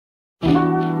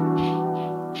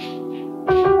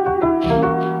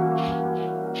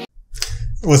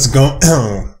What's going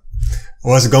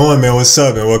What's going, man? What's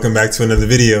up, and welcome back to another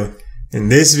video. In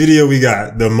this video, we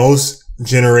got the most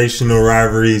generational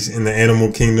rivalries in the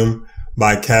animal kingdom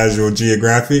by Casual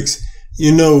Geographics.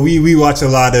 You know, we watch a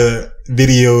lot of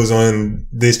videos on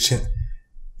this channel.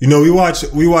 You know, we watch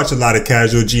a lot of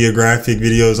Casual Geographic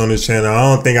videos on this channel.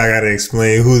 I don't think I gotta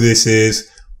explain who this is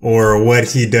or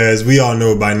what he does. We all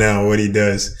know by now what he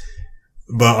does.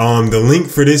 But the link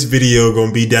for this video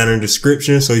gonna be down in the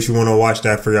description, so if you want to watch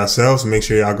that for yourselves, make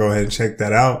sure y'all go ahead and check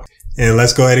that out. And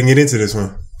let's go ahead and get into this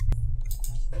one.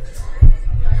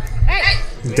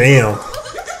 Damn.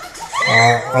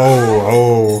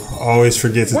 Always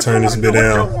forget to turn this bit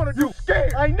down.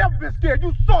 I ain't never been scared.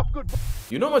 You soft good.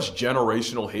 You know how much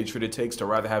generational hatred it takes to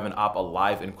rather have an op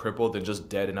alive and crippled than just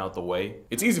dead and out the way?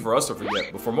 It's easy for us to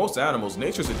forget, but for most animals,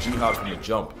 nature's a jihad from the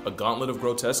jump, a gauntlet of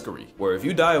grotesquerie, where if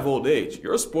you die of old age,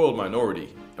 you're a spoiled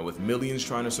minority. And with millions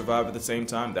trying to survive at the same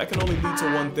time, that can only lead to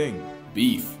one thing: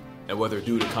 beef. And whether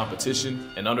due to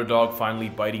competition, an underdog finally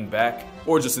biting back,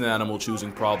 or just an animal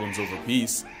choosing problems over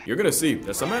peace, you're gonna see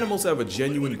that some animals have a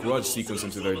genuine grudge sequence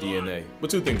into their DNA. But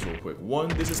two things real quick. One,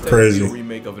 this is technically a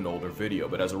remake of an older video,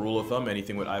 but as a rule of thumb,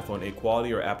 anything with iPhone 8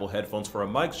 quality or Apple headphones for a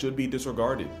mic should be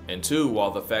disregarded. And two,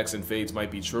 while the facts and fades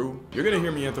might be true, you're gonna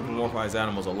hear me anthropomorphize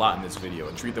animals a lot in this video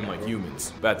and treat them like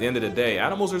humans. But at the end of the day,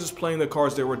 animals are just playing the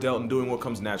cards they were dealt and doing what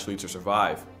comes naturally to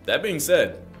survive. That being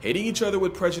said, hating each other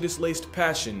with prejudice-laced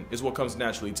passion is what comes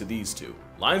naturally to these two.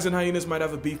 Lions and hyenas might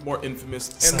have a beef more infamous.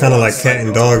 It's kind of like cat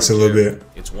and dogs a little bit.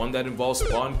 It's one that involves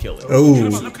spawn killing. Oh, yeah,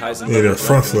 the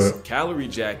front flip. Calorie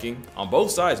jacking, on both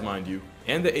sides mind you,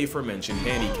 and the aforementioned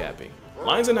handicapping.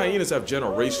 Lions and hyenas have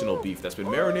generational beef that's been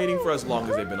marinating for as long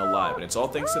as they've been alive, and it's all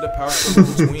thanks to the power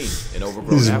struggle between an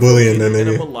overgrown Afro and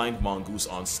a maligned mongoose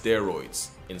on steroids.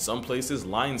 In some places,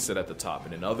 lions sit at the top,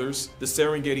 and in others, the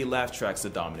Serengeti laugh track's the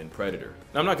dominant predator.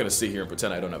 Now, I'm not going to sit here and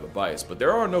pretend I don't have a bias, but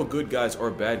there are no good guys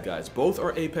or bad guys. Both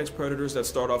are apex predators that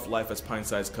start off life as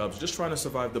pint-sized cubs just trying to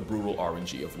survive the brutal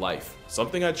RNG of life.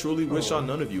 Something I truly wish on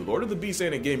none of you. Lord of the Beast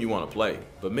ain't a game you want to play,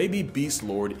 but maybe Beast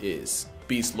Lord is.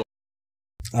 Beast Lord.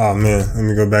 Oh man, let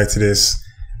me go back to this.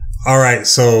 Alright,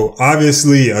 so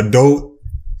obviously adult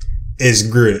is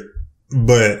grit,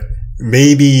 but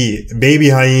baby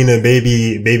hyena,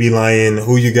 baby lion,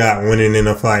 who you got winning in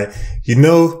a fight? You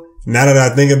know, now that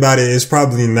I think about it, it's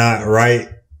probably not right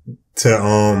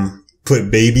to put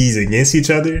babies against each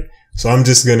other. So I'm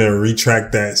just gonna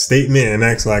retract that statement and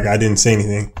act like I didn't say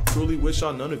anything. Truly wish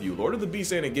on none of you. Lord of the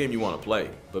Beast ain't a game you want to play,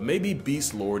 but maybe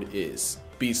Beast Lord is.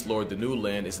 Beast Lord: The New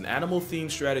Land is an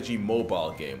animal-themed strategy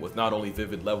mobile game with not only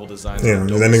vivid level designs, yeah,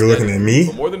 is that nigga looking at me?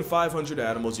 But more than 500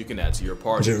 animals you can add to your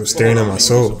party. Just was staring at my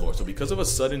soul. So because of a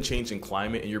sudden change in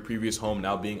climate and your previous home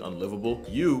now being unlivable,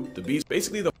 you, the beast,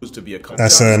 basically the to be a.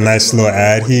 That's a nice little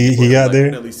ad he got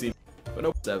there.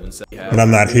 But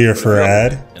I'm not here for an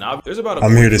ad.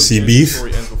 I'm here to see beef.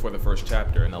 Story ends before the first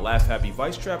chapter, and the Laugh Happy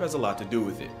Vice Trap has a lot to do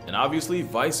with it. And obviously,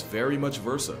 Vice very much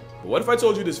versa. But what if I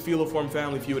told you this Feliform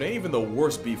family feud ain't even the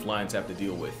worst beef lions have to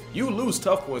deal with? You lose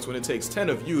tough points when it takes 10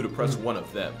 of you to press one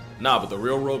of them. Nah, but the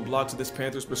real roadblock to this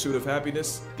panther's pursuit of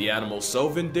happiness? The animal's so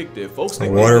vindictive, folks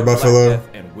think water buffalo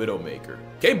Black Death and Widowmaker.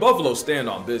 K buffaloes stand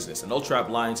on business, and they'll trap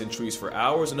lions in trees for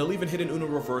hours, and they'll even hit an Uno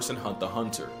reverse and hunt the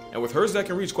hunter. And with hers that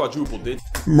can reach quadruple digits.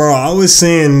 Bro, I was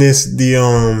saying this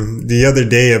the other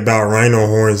day about rhino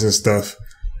horns and stuff,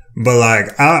 but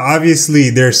like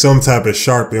obviously there's some type of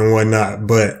sharp and whatnot.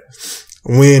 But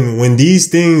when these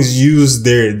things use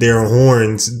their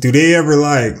horns, do they ever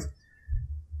like?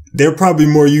 They're probably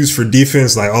more used for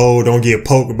defense, like, oh, don't get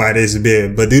poked by this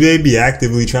bit. But do they be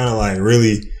actively trying to like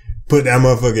really put that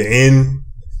motherfucker in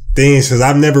things? Because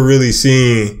I've never really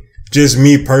seen, just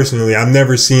me personally, I've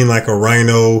never seen like a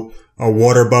rhino, a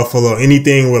water buffalo,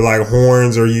 anything with like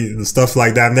horns or stuff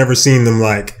like that. I've never seen them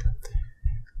like,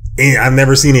 I've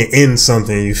never seen it in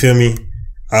something. You feel me?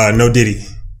 No Diddy.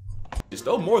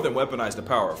 They'll more than weaponize the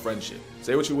power of friendship.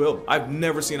 Say what you will, I've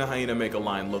never seen a hyena make a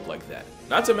lion look like that.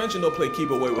 Not to mention they'll play keep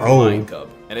away with a lion cub.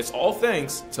 And it's all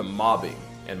thanks to mobbing.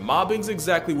 And mobbing's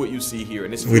exactly what you see here.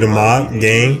 And it's we the mob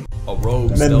gang. A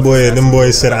rogue. Them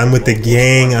boys said, "I'm with the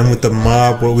gang. I'm with the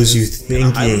mob." What was you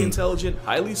thinking? Highly intelligent,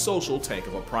 highly social tank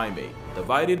of a primate.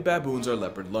 Divided, baboons are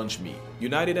leopard lunch meat.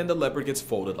 United, and the leopard gets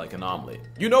folded like an omelet.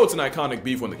 You know it's an iconic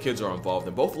beef when the kids are involved,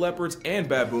 and both leopards and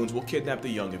baboons will kidnap the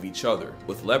young of each other.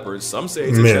 With leopards, some say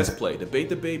it's a chess play. Debate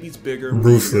the baby's bigger,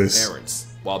 ruthless parents.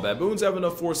 While baboons have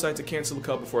enough foresight to cancel a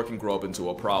cub before it can grow up into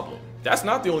a problem. That's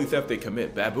not the only theft they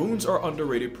commit. Baboons are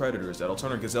underrated predators that'll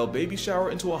turn a gazelle baby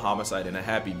shower into a homicide and a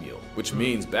happy meal. Which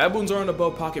means baboons aren't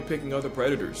above pocket picking other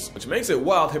predators. Which makes it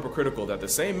wild hypocritical that the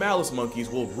same malice monkeys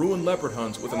will ruin leopard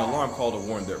hunts with an alarm call to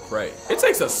warn their prey. It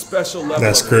takes a special level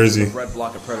That's of crazy. to red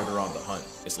block a predator on the hunt.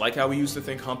 It's like how we used to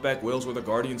think humpback whales were the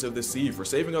guardians of the sea for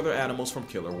saving other animals from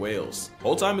killer whales.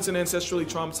 Whole time it's an ancestrally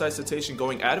traumatized cetacean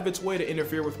going out of its way to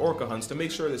interfere with orca hunts to make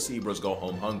sure the zebras go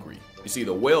home hungry. You see,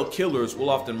 the whale killers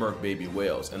will often murk baby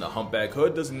whales, and the humpback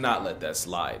hood does not let that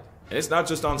slide. And it's not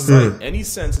just on sight, any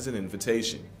sense is an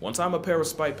invitation. One time a pair of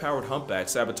spike-powered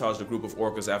humpbacks sabotaged a group of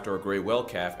orcas after a gray whale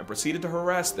calf and proceeded to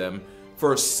harass them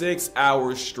for 6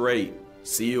 hours straight.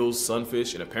 Seals,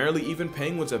 sunfish, and apparently even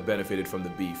penguins have benefited from the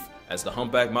beef. As the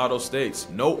humpback motto states,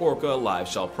 no orca alive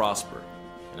shall prosper.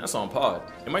 And that's on pod.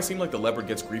 It might seem like the leopard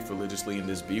gets grief religiously in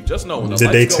this beef. Just know when the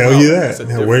Did they lights tell go you out,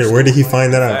 that? Where did he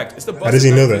find that out? It's the How does he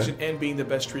know busted night that? vision and being the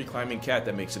best tree climbing cat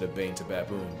that makes it a bane to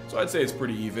baboon. So I'd say it's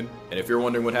pretty even. And if you're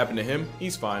wondering what happened to him,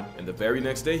 he's fine. And the very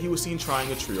next day he was seen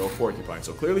trying a trio of porcupine.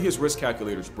 So clearly his risk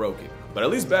calculator's broken. But at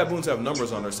least baboons have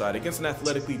numbers on their side against an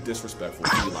athletically disrespectful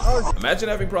feline. Imagine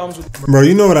having problems with... Bro,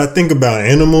 you know what I think about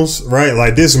animals, right?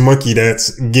 Like this monkey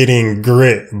that's getting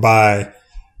grit by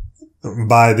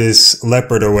this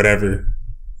leopard or whatever.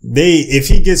 If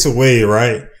he gets away,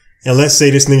 right? And let's say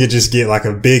this nigga just get like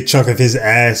a big chunk of his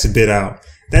ass bit out.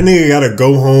 That nigga gotta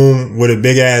go home with a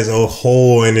big ass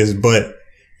hole in his butt.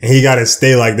 And he gotta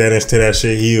stay like that until that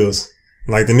shit heals.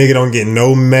 Like the nigga don't get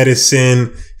no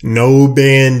medicine, no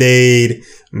band-aid,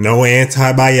 no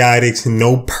antibiotics,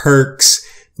 no perks,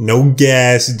 no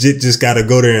gas. Just gotta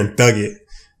go there and thug it.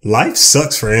 Life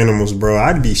sucks for animals, bro.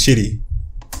 I'd be shitty.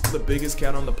 The biggest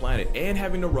cat on the planet and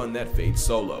having to run that fate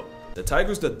solo. The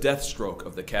tiger's the death stroke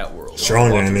of the cat world.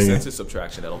 Strong Walking nigga. census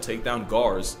subtraction that'll take down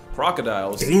gars,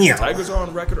 crocodiles. Damn. Tigers are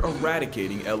on record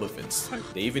eradicating elephants.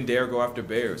 They even dare go after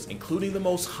bears, including the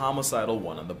most homicidal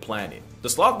one on the planet. The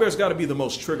sloth bear's gotta be the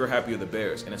most trigger happy of the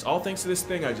bears, and it's all thanks to this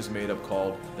thing I just made up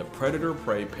called the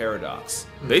predator-prey paradox.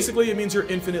 Basically, it means you're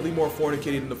infinitely more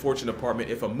fornicated in the fortune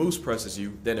department if a moose presses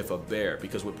you than if a bear,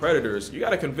 because with predators, you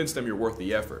gotta convince them you're worth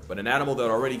the effort, but an animal that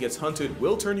already gets hunted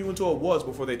will turn you into a was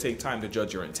before they take time to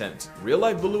judge your intent.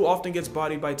 Real-life Baloo often gets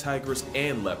bodied by tigers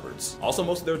and leopards. Also,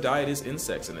 most of their diet is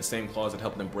insects, and the same claws that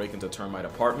help them break into termite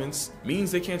apartments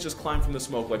means they can't just climb from the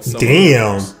smoke like some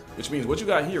others. Which means what you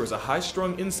got here is a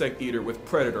high-strung insect eater with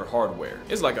predator hardware.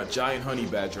 It's like a giant honey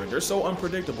badger, and they're so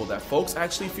unpredictable that folks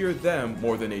actually fear them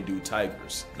more than they do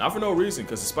tigers. Not for no reason,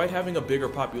 because despite having a bigger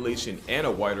population and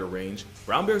a wider range,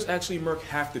 brown bears actually murk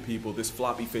half the people this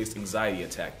floppy-faced anxiety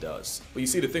attack does. But you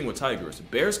see, the thing with tigers,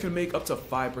 bears can make up to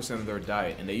 5% of their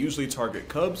diet, and they usually target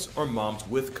cubs or moms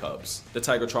with cubs. The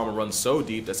tiger trauma runs so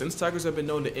deep that since tigers have been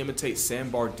known to imitate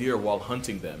sandbar deer while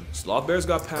hunting them, sloth bears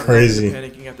got paralyzed into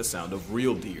panicking at the sound of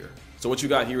real deer. So what you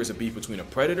got here is a beef between a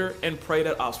predator and prey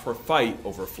that opts for fight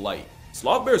over flight.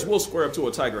 Sloth bears will square up to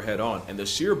a tiger head on, and the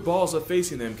sheer balls of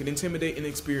facing them can intimidate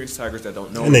inexperienced tigers that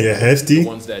don't know. That nigga hefty. The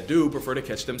ones that do prefer to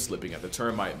catch them slipping at the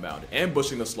termite mound,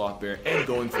 ambushing the sloth bear and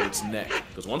going for its neck.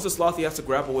 Because once the slothy has to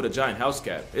grapple with a giant house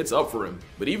cat, it's up for him.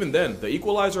 But even then, the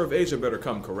equalizer of Asia better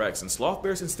come correct, and sloth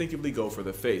bears instinctively go for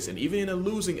the face, and even in a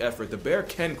losing effort, the bear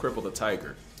can cripple the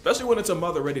tiger. Especially when it's a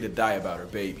mother ready to die about her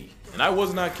baby. And I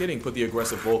was not kidding, put the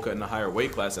aggressive Volca in a higher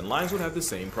weight class and lions would have the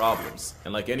same problems.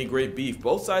 And like any great beef,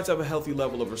 both sides have a healthy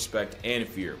level of respect and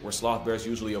fear, where sloth bears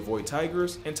usually avoid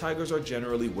tigers, and tigers are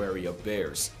generally wary of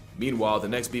bears. Meanwhile, the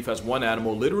next beef has one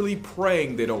animal literally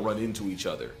praying they don't run into each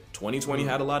other. 2020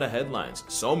 had a lot of headlines,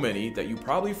 so many that you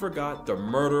probably forgot the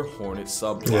murder hornet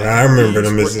subplot. Yeah, I remember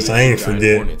them. I ain't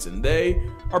forget. Hornets, and they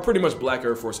are pretty much black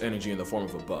Air Force energy in the form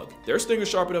of a bug. Their sting is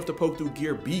sharp enough to poke through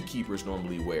gear beekeepers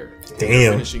normally wear. Damn.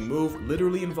 Their finishing move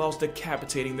literally involves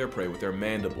decapitating their prey with their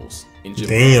mandibles. In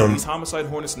Japan, these homicide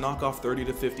hornets knock off 30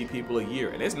 to 50 people a year,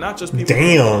 and it's not just people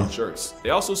on shirts. They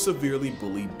also severely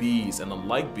bully bees, and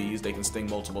unlike bees, they can sting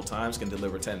multiple times, can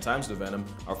deliver 10 times the venom,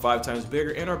 are 5 times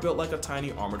bigger, and are built like a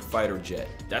tiny armored fighter jet.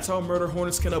 That's how murder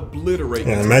hornets can obliterate.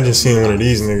 Yeah, imagine seeing one of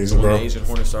these niggas, bro. When Asian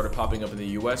hornets started popping up in the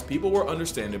US, people were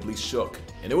understandably shook,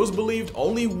 and it was believed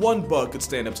only one bug could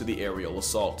stand up to the aerial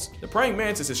assaults. The praying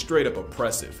mantis is straight up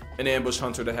oppressive, an ambush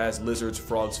hunter that has lizards,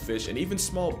 frogs, fish, and even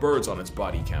small birds on its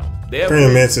body count.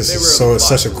 Praying mantis is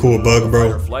such a cool bug,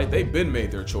 bro. Flight, they've been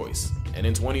made their choice. And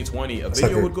in 2020, a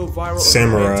video like would go viral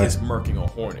of a mantis murking a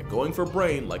hornet, going for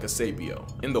brain like a sapio.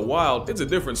 In the wild, it's a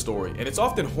different story, and it's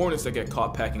often hornets that get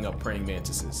caught packing up praying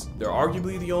mantises. They're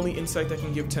arguably the only insect that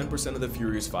can give 10% of the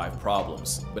Furious 5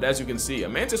 problems. But as you can see, a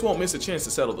mantis won't miss a chance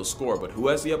to settle the score, but who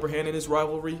has the upper hand in this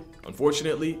rivalry?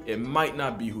 Unfortunately, it might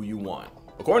not be who you want.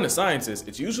 According to scientists,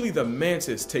 it's usually the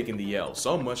mantis taking the L,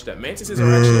 so much that mantises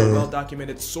are actually a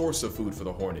well-documented source of food for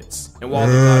the hornets. And while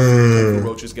the god-fearing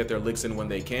roaches get their licks in when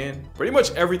they can, pretty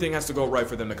much everything has to go right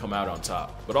for them to come out on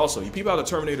top. But also, you peep out a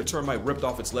Terminator termite ripped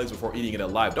off its legs before eating it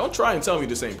alive. Don't try and tell me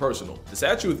this ain't personal. The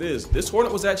sad truth is, this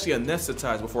hornet was actually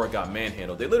anesthetized before it got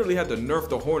manhandled. They literally had to nerf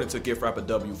the hornet to gift wrap a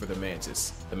W for the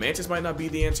mantis. The mantis might not be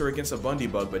the answer against a Bundy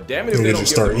bug, but damn it if they don't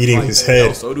just start eating his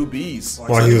head. So do bees.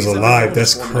 While he was alive,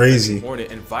 that's crazy.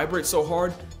 And vibrate so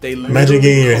hard, they imagine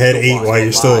getting your head ate while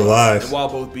you're still alive. And while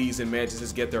both bees and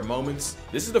mantises get their moments,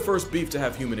 this is the first beef to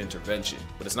have human intervention.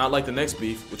 But it's not like the next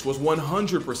beef, which was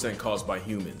 100% caused by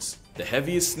humans. The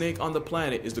heaviest snake on the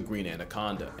planet is the green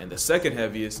anaconda, and the second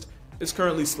heaviest is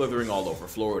currently slithering all over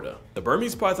Florida. The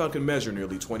Burmese python can measure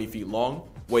nearly 20 feet long,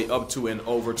 weigh up to and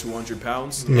over 200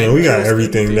 pounds. Man, we got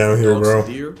everything down here, bro.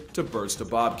 Deer to birds to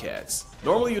bobcats.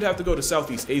 Normally you'd have to go to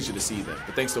Southeast Asia to see them,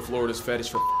 but thanks to Florida's fetish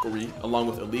for f***ery, along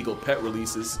with illegal pet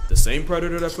releases, the same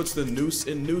predator that puts the noose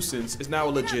in nuisance is now a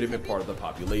legitimate part of the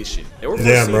population. They were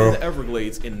first seen in the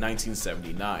Everglades in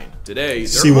 1979. Today,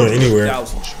 they're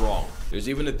 100,000 strong. There's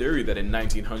even a theory that in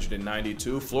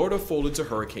 1992, Florida folded to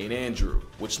Hurricane Andrew,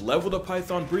 which leveled a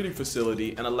python breeding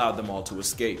facility and allowed them all to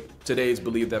escape. Today it's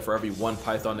believed that for every one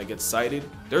python that gets sighted,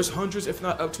 there's hundreds if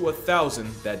not up to 1,000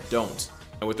 that don't.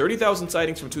 And with 30,000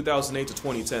 sightings from 2008 to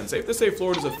 2010, safe to say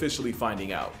Florida's officially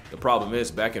finding out. The problem is,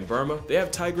 back in Burma, they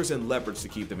have tigers and leopards to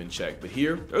keep them in check, but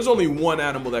here, there's only one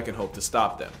animal that can hope to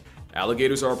stop them.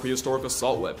 Alligators are a prehistoric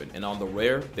assault weapon, and on the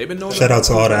rare, they've been known. Shout out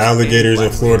to all the alligators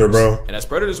in Florida, bro. And as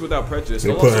predators without prejudice,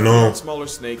 they'll also find smaller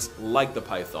snakes like the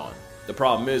python. The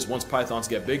problem is, once pythons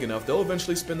get big enough, they'll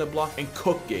eventually spin the block and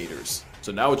cook gators.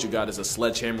 So now what you got is a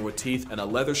sledgehammer with teeth and a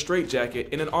leather straitjacket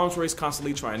in an arms race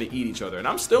constantly trying to eat each other, and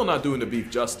I'm still not doing the beef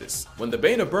justice. When the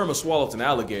Bane of Burma swallows an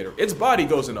alligator, its body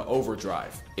goes into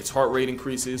overdrive. Its heart rate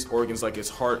increases, organs like its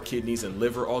heart, kidneys, and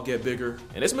liver all get bigger,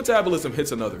 and its metabolism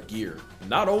hits another gear.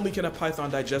 Not only can a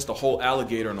python digest a whole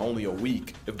alligator in only a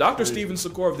week, if Dr. Steven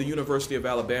Secor of the University of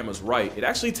Alabama is right, it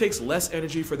actually takes less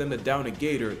energy for them to down a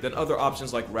gator than other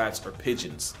options like rats or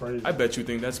pigeons. I bet you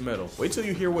think that's metal. Wait till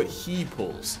you hear what he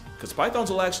pulls. Because pythons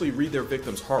will actually read their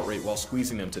victim's heart rate while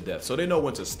squeezing them to death, so they know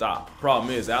when to stop.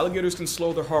 Problem is, alligators can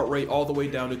slow their heart rate all the way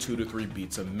down to 2 to 3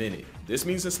 beats a minute. This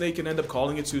means the snake can end up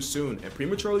calling it too soon and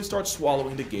prematurely start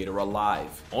swallowing the gator alive,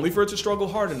 only for it to struggle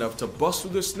hard enough to bust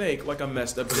through the snake like a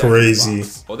messed up crazy.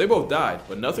 Well, they both died,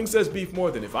 but nothing says beef more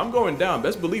than if I'm going down,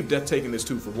 best believe death taking this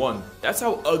 2 for 1. That's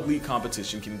how ugly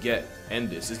competition can get. And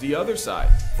this is the other side.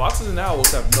 Foxes and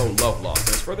owls have no love lost, and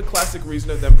it's for the classic reason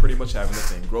of them pretty much having the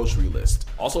same grocery list.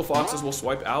 Also, foxes will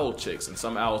swipe owl chicks, and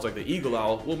some owls like the eagle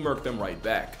owl will murk them right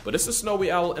back. But it's the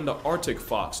snowy owl and the Arctic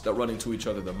fox that run into each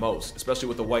other the most, especially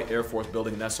with the white Air Force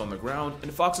building nests on the ground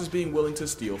and foxes being willing to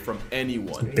steal from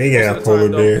anyone. Big ass polar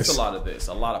bears. It's a lot of this,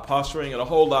 a lot of posturing, and a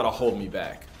whole lot of hold me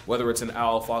back. Whether it's an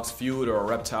owl-fox feud or a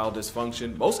reptile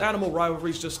dysfunction, most animal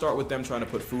rivalries just start with them trying to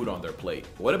put food on their plate.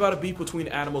 But what about a beef between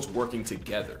animals working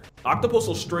together? Octopus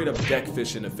will straight up deck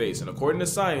fish in the face, and according to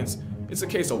science, it's a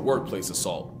case of workplace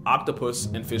assault. Octopus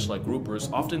and fish like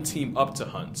groupers often team up to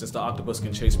hunt, since the octopus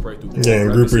can chase prey through and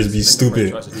groupers be stupid.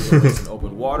 Tries to do in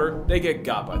open water, they get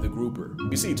got by the grouper.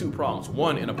 You see 2 problems.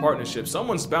 1, in a partnership,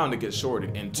 someone's bound to get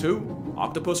shorted, and 2,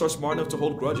 octopus are smart enough to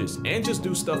hold grudges and just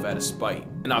do stuff out of spite.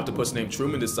 An octopus named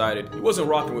Truman decided he wasn't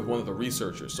rocking with one of the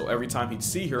researchers, so every time he'd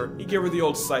see her, he'd give her the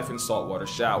old siphoned saltwater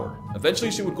shower. Eventually,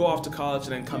 she would go off to college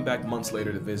and then come back months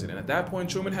later to visit, and at that point,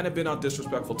 Truman hadn't been on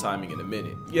disrespectful timing in a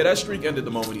minute. Yeah, that streak ended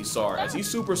the moment he saw her, as he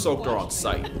super soaked her on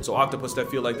sight. So octopus that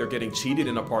feel like they're getting cheated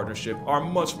in a partnership are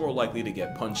much more likely to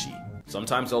get punchy.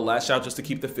 Sometimes they'll lash out just to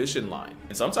keep the fish in line.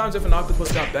 And sometimes if an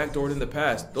octopus got backdoored in the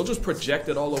past, they'll just project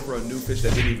it all over a new fish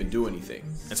that didn't even do anything.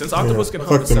 And since octopus can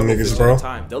hunt several fish at a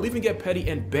time, they'll even get petty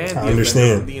and ban the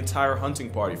offender from the entire hunting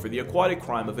party for the aquatic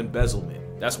crime of embezzlement.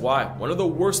 That's why one of the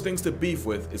worst things to beef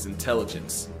with is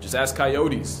intelligence. Just ask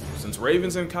coyotes, since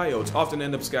ravens and coyotes often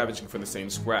end up scavenging for the same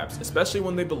scraps, especially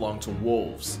when they belong to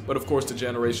wolves. But of course, the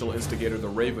generational instigator, the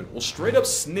raven, will straight up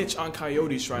snitch on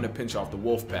coyotes trying to pinch off the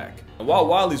wolf pack. And while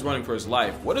Wiley's running for his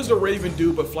life, what does the raven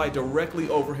do but fly directly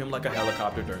over him like a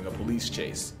helicopter during a police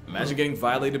chase? Imagine getting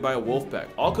violated by a wolf pack,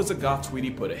 all because a goth tweety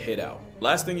put a hit out.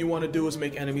 Last thing you want to do is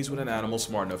make enemies with an animal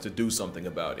smart enough to do something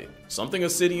about it. Something a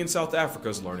city in South Africa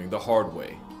is learning the hard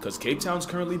way, because Cape Town's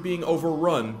currently being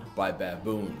overrun by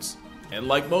baboons. And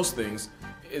like most things,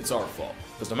 it's our fault.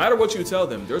 Because no matter what you tell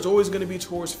them, there's always going to be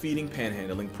towards feeding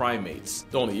panhandling primates.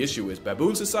 The only issue is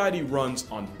baboon society runs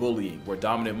on bullying, where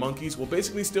dominant monkeys will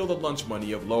basically steal the lunch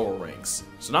money of lower ranks.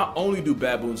 So not only do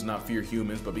baboons not fear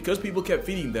humans, but because people kept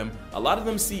feeding them, a lot of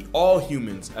them see all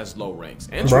humans as low ranks.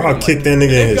 And bro, I'll kick that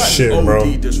nigga in his shit, bro.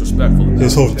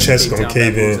 His whole chest gonna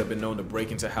cave in. Have been known to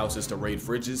break into houses to raid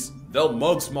fridges. They'll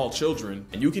mug small children,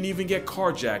 and you can even get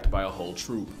carjacked by a whole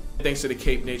troop. Thanks to the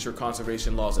Cape Nature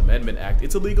Conservation Laws Amendment Act,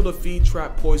 it's illegal to feed,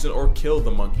 trap, poison, or kill the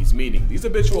monkeys, meaning these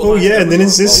habitual... Oh yeah, then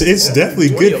it's definitely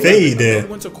good fade then.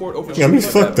 Went to court over me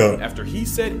fucked up. After he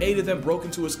said 8 of them broke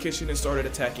into his kitchen and started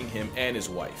attacking him and his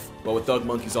wife. But with thug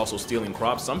monkeys also stealing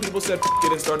crops, some people said f***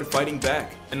 it and started fighting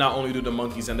back. And not only do the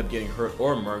monkeys end up getting hurt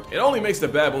or murked, it only makes the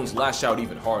baboons lash out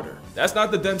even harder. That's not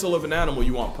the dental of an animal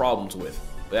you want problems with.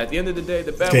 But at the end of the day,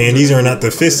 the baboons... Okay, and these are not the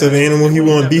fists of an animal he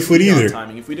want beef with either.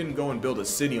 If we didn't go and build a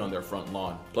city on their front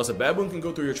lawn. Plus, a baboon can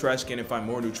go through your trash can and find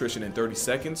more nutrition in 30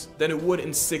 seconds than it would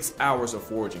in 6 hours of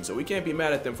foraging. So we can't be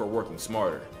mad at them for working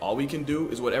smarter. All we can do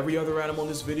is what every other animal in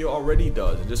this video already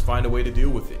does and just find a way to deal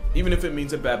with it. Even if it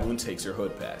means a baboon takes your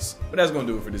hood pass. But that's gonna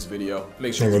do it for this video.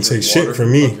 Make sure you take shit from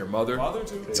me. Your mother.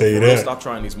 Tell you that. Stop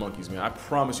trying these monkeys, man. I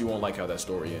promise you won't like how that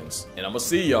story ends. And I'm gonna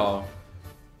see y'all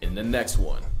in the next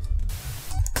one.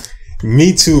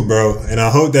 Me too, bro. And I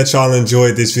hope that y'all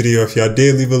enjoyed this video. If y'all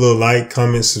did, leave a little like,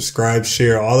 comment, subscribe,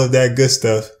 share, all of that good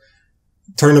stuff.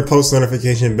 Turn the post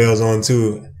notification bells on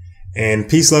too. And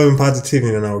peace, love, and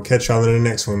positivity. And I will catch y'all in the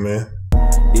next one, man.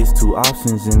 It's 2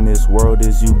 options in this world.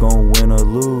 Is you gon' win or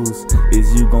lose?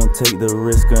 Is you gon' take the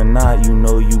risk or not? You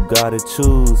know you gotta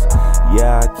choose.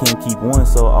 Yeah, I can't keep one,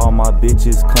 so all my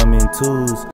bitches come in twos.